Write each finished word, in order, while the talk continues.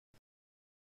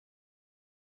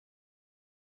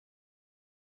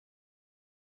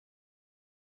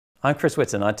I'm Chris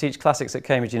Whitton. I teach classics at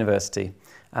Cambridge University,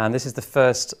 and this is the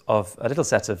first of a little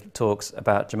set of talks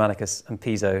about Germanicus and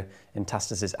Piso in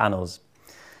Tacitus's Annals.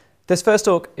 This first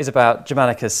talk is about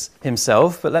Germanicus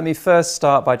himself, but let me first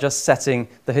start by just setting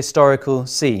the historical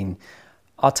scene.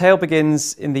 Our tale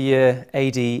begins in the year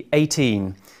AD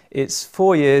 18. It's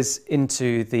 4 years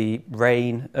into the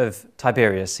reign of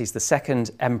Tiberius. He's the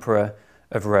second emperor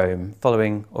of Rome,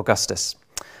 following Augustus.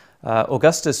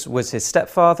 Augustus was his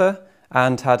stepfather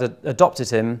and had adopted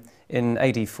him in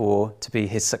AD 4 to be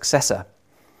his successor.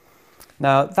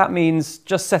 Now that means,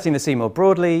 just setting the scene more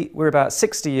broadly, we're about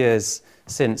 60 years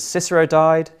since Cicero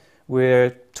died, we're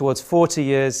towards 40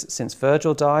 years since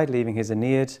Virgil died, leaving his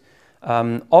Aeneid.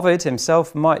 Ovid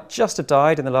himself might just have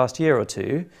died in the last year or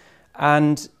two,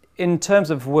 and in terms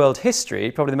of world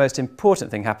history, probably the most important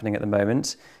thing happening at the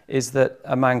moment is that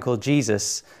a man called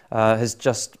Jesus is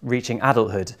just reaching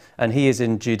adulthood, and he is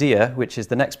in Judea, which is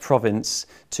the next province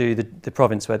to the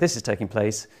province where this is taking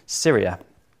place, Syria.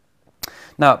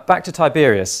 Now, back to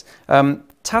Tiberius.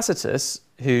 Tacitus,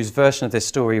 whose version of this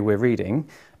story we're reading,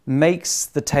 makes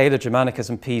the tale of Germanicus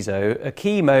and Piso a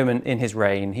key moment in his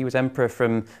reign. He was emperor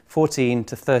from 14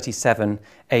 to 37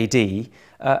 AD,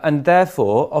 and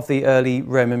therefore of the early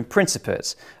Roman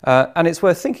Principate. And it's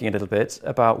worth thinking a little bit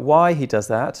about why he does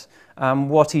that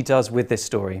and what he does with this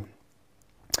story.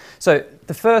 So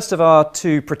the first of our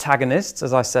two protagonists,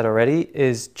 as I said already,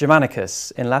 is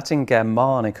Germanicus, in Latin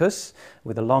Germanicus,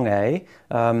 with a long A,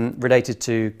 related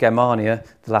to Germania,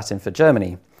 the Latin for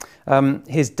Germany.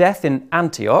 His death in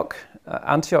Antioch.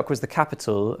 Antioch was the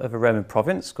capital of a Roman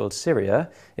province called Syria.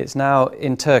 It's now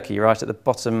in Turkey, right at the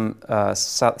bottom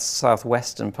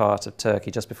southwestern part of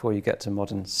Turkey, just before you get to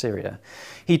modern Syria.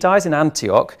 He dies in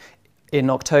Antioch in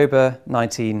October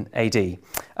 19 AD,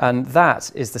 and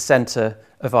that is the centre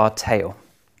of our tale.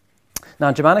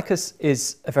 Now, Germanicus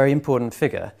is a very important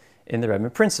figure in the Roman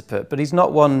Principate, but he's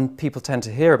not one people tend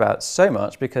to hear about so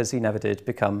much because he never did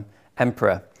become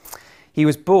emperor. He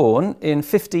was born in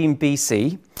 15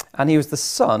 BC, and he was the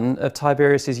son of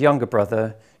Tiberius's younger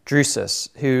brother, Drusus,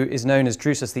 who is known as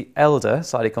Drusus the Elder,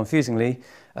 slightly confusingly,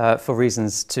 for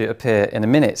reasons to appear in a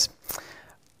minute.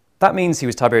 That means he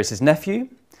was Tiberius's nephew,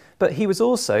 but he was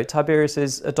also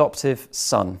Tiberius's adoptive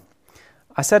son.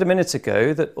 I said a minute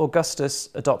ago that Augustus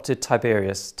adopted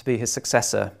Tiberius to be his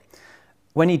successor.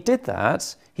 When he did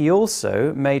that, he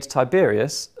also made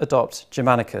Tiberius adopt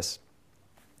Germanicus.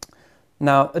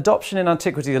 Now, adoption in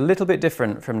antiquity is a little bit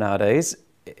different from nowadays.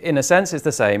 In a sense, it's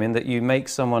the same in that you make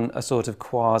someone a sort of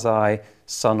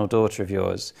quasi-son or daughter of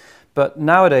yours. But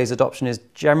nowadays, adoption is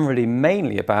generally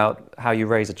mainly about how you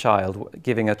raise a child,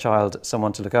 giving a child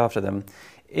someone to look after them.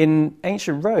 In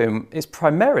ancient Rome, it's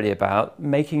primarily about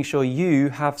making sure you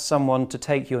have someone to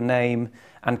take your name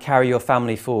and carry your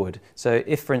family forward. So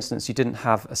if, for instance, you didn't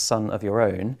have a son of your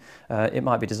own, it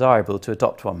might be desirable to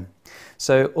adopt one.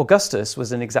 So Augustus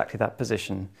was in exactly that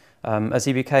position. As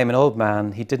he became an old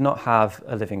man, he did not have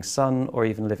a living son or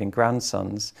even living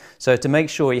grandsons. So to make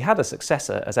sure he had a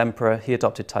successor as emperor, he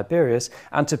adopted Tiberius,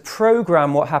 and to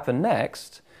program what happened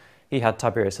next, he had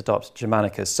Tiberius adopt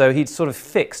Germanicus. So he'd sort of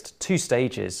fixed two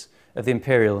stages of the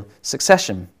imperial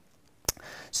succession.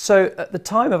 So at the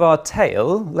time of our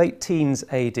tale, late teens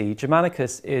AD,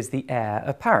 Germanicus is the heir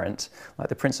apparent, like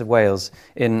the Prince of Wales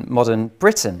in modern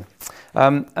Britain.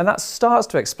 And that starts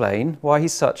to explain why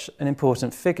he's such an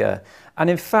important figure. And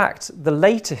in fact, the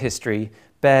later history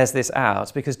bears this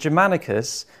out, because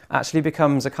Germanicus actually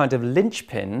becomes a kind of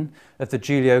linchpin of the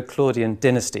Julio-Claudian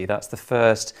dynasty. That's the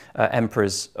first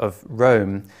emperors of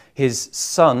Rome. His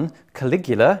son,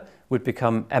 Caligula, would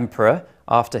become emperor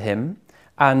after him,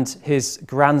 and his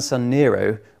grandson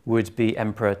Nero would be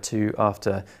emperor too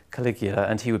after Caligula,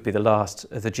 and he would be the last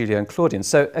of the Julio and Claudians.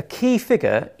 So a key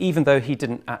figure, even though he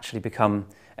didn't actually become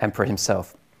emperor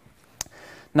himself.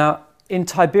 Now, in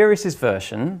Tiberius's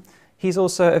version, he's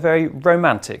also a very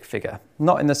romantic figure,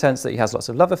 not in the sense that he has lots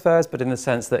of love affairs, but in the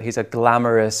sense that he's a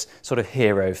glamorous sort of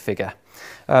hero figure.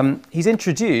 He's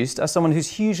introduced as someone who's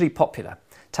hugely popular.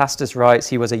 Tacitus writes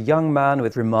he was a young man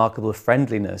with remarkable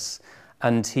friendliness,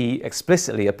 and he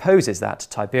explicitly opposes that to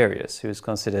Tiberius, who is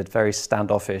considered very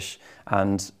standoffish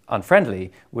and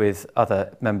unfriendly with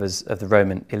other members of the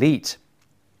Roman elite.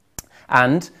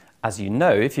 And, as you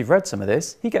know, if you've read some of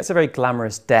this, he gets a very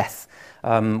glamorous death.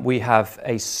 We have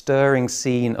a stirring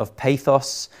scene of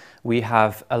pathos. We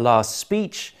have a last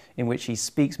speech in which he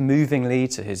speaks movingly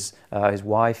to his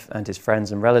wife and his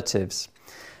friends and relatives.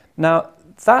 Now,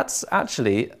 that's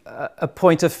actually a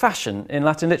point of fashion in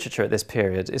Latin literature at this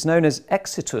period. It's known as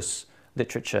exitus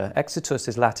literature. Exitus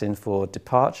is Latin for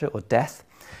departure or death.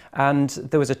 And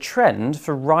there was a trend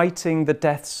for writing the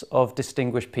deaths of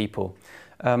distinguished people.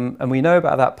 And we know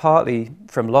about that partly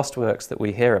from lost works that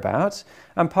we hear about,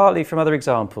 and partly from other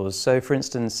examples. So, for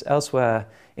instance, elsewhere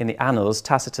in the Annals,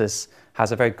 Tacitus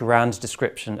has a very grand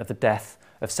description of the death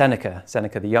of Seneca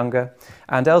the Younger.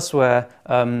 And elsewhere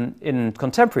in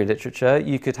contemporary literature,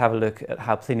 you could have a look at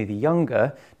how Pliny the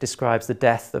Younger describes the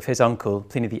death of his uncle,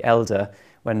 Pliny the Elder,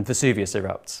 when Vesuvius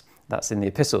erupts. That's in the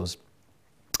epistles.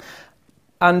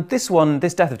 And this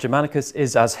death of Germanicus,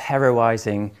 is as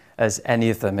heroising as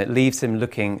any of them. It leaves him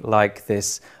looking like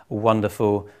this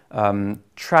wonderful,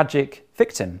 tragic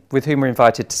victim with whom we're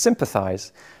invited to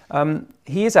sympathise.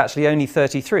 He is actually only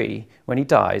 33 when he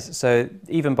dies, so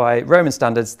even by Roman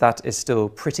standards, that is still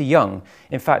pretty young.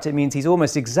 In fact, it means he's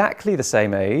almost exactly the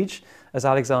same age as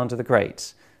Alexander the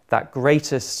Great, that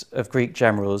greatest of Greek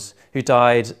generals who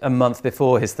died a month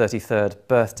before his 33rd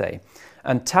birthday.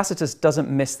 And Tacitus doesn't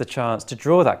miss the chance to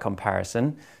draw that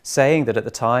comparison, saying that at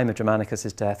the time of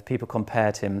Germanicus' death, people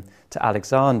compared him to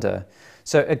Alexander.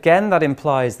 So again, that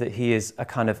implies that he is a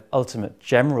kind of ultimate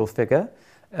general figure,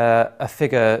 a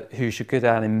figure who should go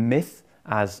down in myth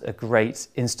as a great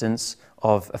instance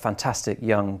of a fantastic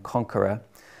young conqueror.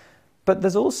 But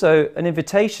there's also an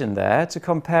invitation there to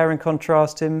compare and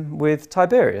contrast him with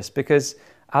Tiberius, because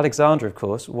Alexander, of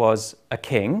course, was a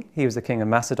king. He was the king of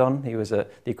Macedon. He was the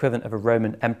equivalent of a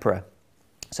Roman emperor.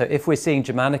 So if we're seeing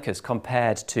Germanicus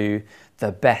compared to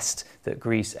the best that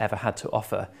Greece ever had to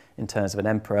offer in terms of an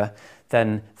emperor,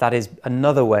 then that is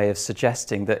another way of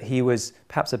suggesting that he was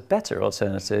perhaps a better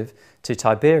alternative to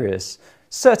Tiberius,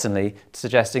 certainly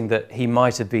suggesting that he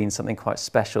might have been something quite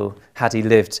special had he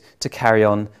lived to carry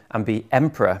on and be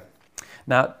emperor.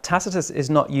 Now, Tacitus is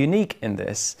not unique in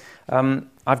this.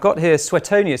 I've got here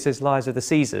Suetonius' Lives of the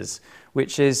Caesars,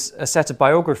 which is a set of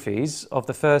biographies of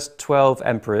the first 12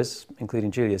 emperors, including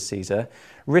Julius Caesar,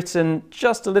 written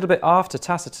just a little bit after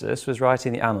Tacitus was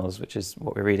writing the Annals, which is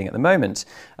what we're reading at the moment.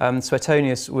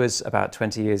 Suetonius was about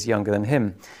 20 years younger than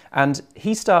him. And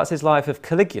he starts his life of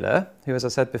Caligula, who, as I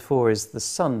said before, is the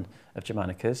son of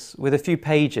Germanicus, with a few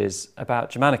pages about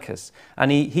Germanicus.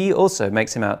 And he also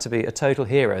makes him out to be a total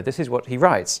hero. This is what he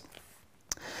writes.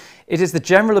 It is the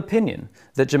general opinion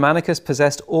that Germanicus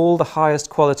possessed all the highest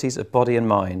qualities of body and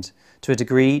mind, to a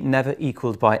degree never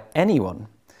equalled by anyone.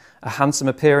 A handsome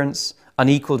appearance,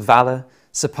 unequalled valour,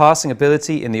 surpassing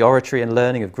ability in the oratory and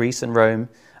learning of Greece and Rome,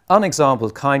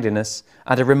 unexampled kindliness,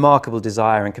 and a remarkable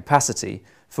desire and capacity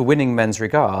for winning men's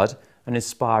regard and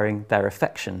inspiring their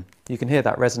affection. You can hear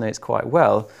that resonates quite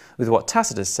well with what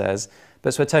Tacitus says,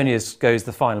 but Suetonius goes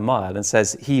the final mile and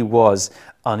says he was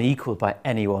unequalled by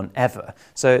anyone ever.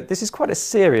 So this is quite a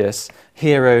serious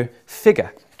hero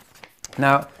figure.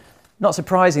 Now, not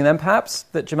surprising then perhaps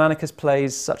that Germanicus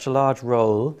plays such a large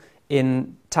role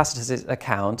in Tacitus'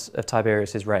 account of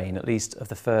Tiberius' reign, at least of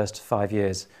the first 5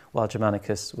 years while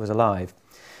Germanicus was alive.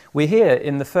 We hear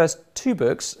in the first 2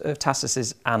 books of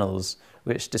Tacitus' Annals,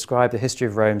 which describe the history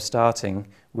of Rome starting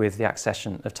with the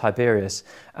accession of Tiberius.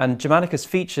 And Germanicus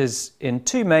features in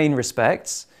 2 main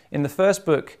respects. In the first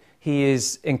book, he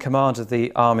is in command of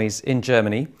the armies in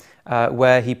Germany,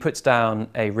 where he puts down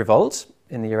a revolt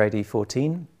in the year AD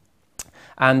 14.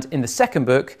 And in the second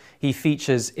book, he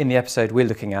features in the episode we're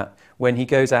looking at, when he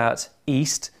goes out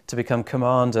east to become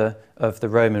commander of the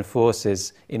Roman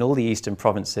forces in all the eastern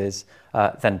provinces,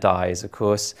 then dies, of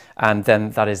course, and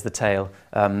then that is the tale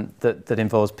that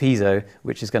involves Piso,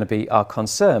 which is going to be our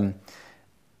concern.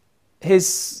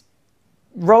 His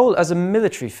role as a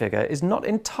military figure is not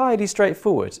entirely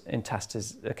straightforward in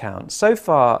Tacitus' account. So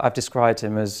far, I've described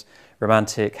him as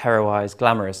romantic, heroised,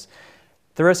 glamorous.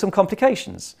 There are some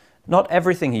complications. Not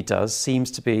everything he does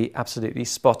seems to be absolutely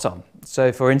spot on.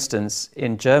 So, for instance,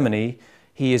 in Germany,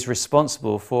 he is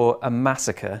responsible for a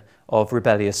massacre of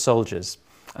rebellious soldiers,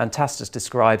 and Tacitus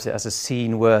describes it as a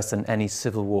scene worse than any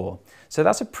civil war. So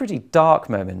that's a pretty dark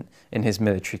moment in his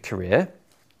military career.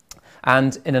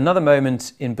 And in another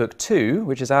moment in Book 2,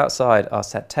 which is outside our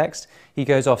set text, he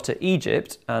goes off to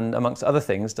Egypt and, amongst other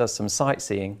things, does some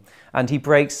sightseeing. And he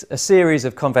breaks a series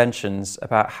of conventions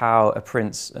about how a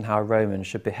prince and how a Roman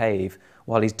should behave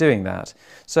while he's doing that.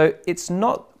 So it's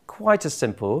not quite as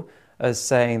simple as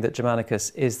saying that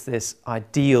Germanicus is this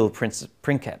ideal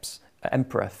princeps,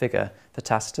 emperor figure for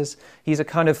Tacitus. He's a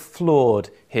kind of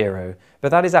flawed hero, but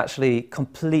that is actually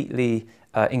completely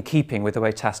in keeping with the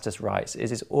way Tacitus writes.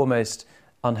 It is almost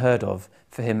unheard of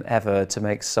for him ever to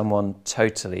make someone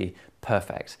totally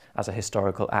perfect as a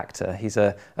historical actor. He's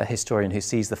a historian who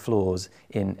sees the flaws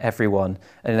in everyone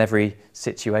and in every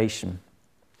situation.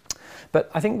 But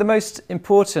I think the most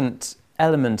important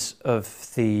element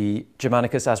of the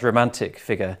Germanicus as romantic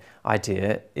figure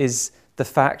idea is the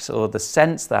fact or the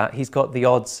sense that he's got the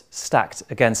odds stacked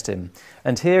against him.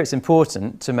 And here it's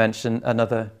important to mention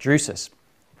another Drusus.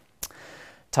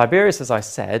 Tiberius, as I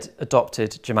said,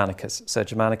 adopted Germanicus. So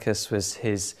Germanicus was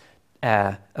his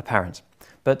heir apparent.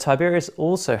 But Tiberius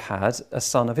also had a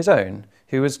son of his own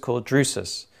who was called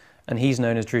Drusus. And he's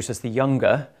known as Drusus the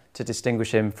Younger to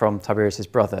distinguish him from Tiberius's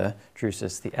brother,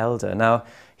 Drusus the Elder. Now,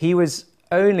 he was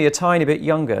only a tiny bit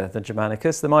younger than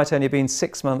Germanicus. There might only have been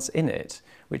 6 months in it,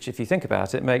 which, if you think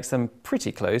about it, makes them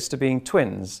pretty close to being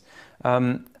twins.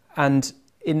 And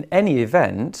in any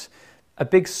event, a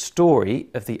big story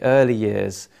of the early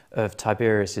years of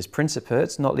Tiberius's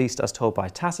principate, not least as told by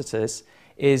Tacitus,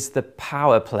 is the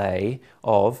power play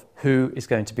of who is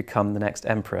going to become the next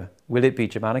emperor. Will it be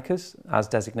Germanicus, as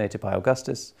designated by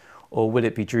Augustus, or will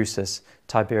it be Drusus,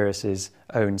 Tiberius's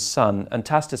own son? And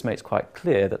Tacitus makes quite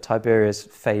clear that Tiberius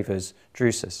favours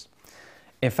Drusus.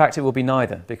 In fact, it will be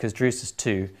neither, because Drusus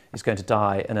too is going to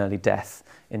die an early death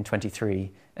in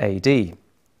 23 AD.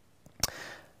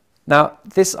 Now,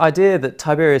 this idea that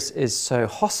Tiberius is so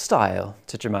hostile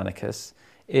to Germanicus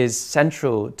is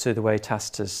central to the way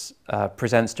Tacitus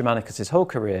presents Germanicus' whole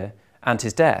career and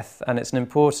his death, and it's an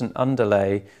important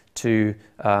underlay to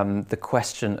the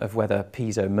question of whether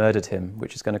Piso murdered him,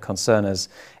 which is going to concern us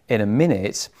in a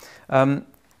minute.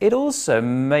 It also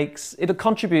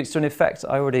contributes to an effect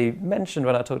I already mentioned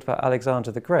when I talked about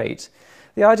Alexander the Great.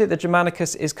 The idea that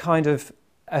Germanicus is kind of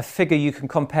a figure you can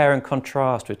compare and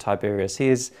contrast with Tiberius. He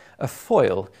is a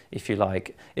foil, if you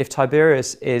like. If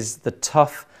Tiberius is the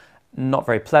tough, not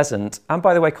very pleasant, and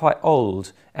by the way, quite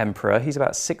old emperor, he's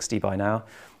about 60 by now,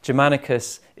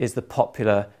 Germanicus is the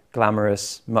popular,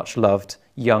 glamorous, much-loved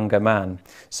younger man.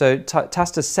 So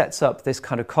Tacitus sets up this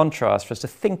kind of contrast for us to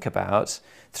think about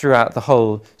throughout the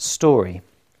whole story.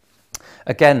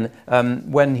 Again,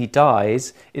 when he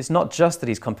dies, it's not just that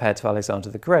he's compared to Alexander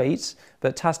the Great,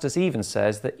 but Tacitus even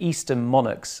says that Eastern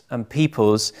monarchs and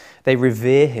peoples, they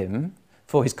revere him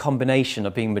for his combination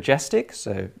of being majestic,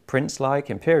 so prince-like,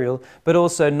 imperial, but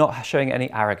also not showing any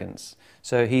arrogance.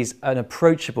 So he's an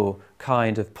approachable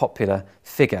kind of popular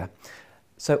figure.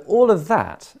 So all of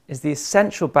that is the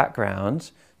essential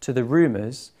background to the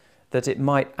rumours that it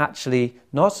might actually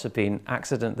not have been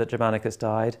accident that Germanicus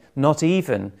died, not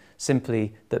even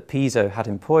simply that Piso had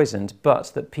him poisoned,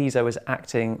 but that Piso was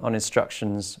acting on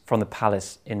instructions from the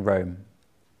palace in Rome.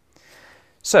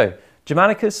 So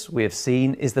Germanicus, we have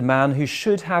seen, is the man who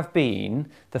should have been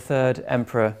the third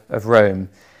emperor of Rome.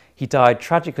 He died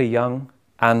tragically young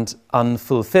and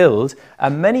unfulfilled,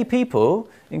 and many people,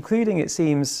 including, it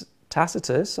seems,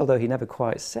 Tacitus, although he never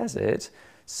quite says it,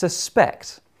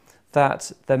 suspect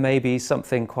that there may be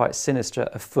something quite sinister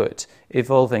afoot,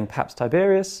 involving perhaps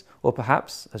Tiberius, or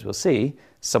perhaps, as we'll see,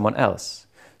 someone else.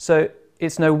 So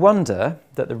it's no wonder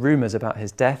that the rumours about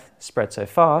his death spread so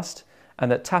fast,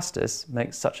 and that Tacitus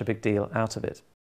makes such a big deal out of it.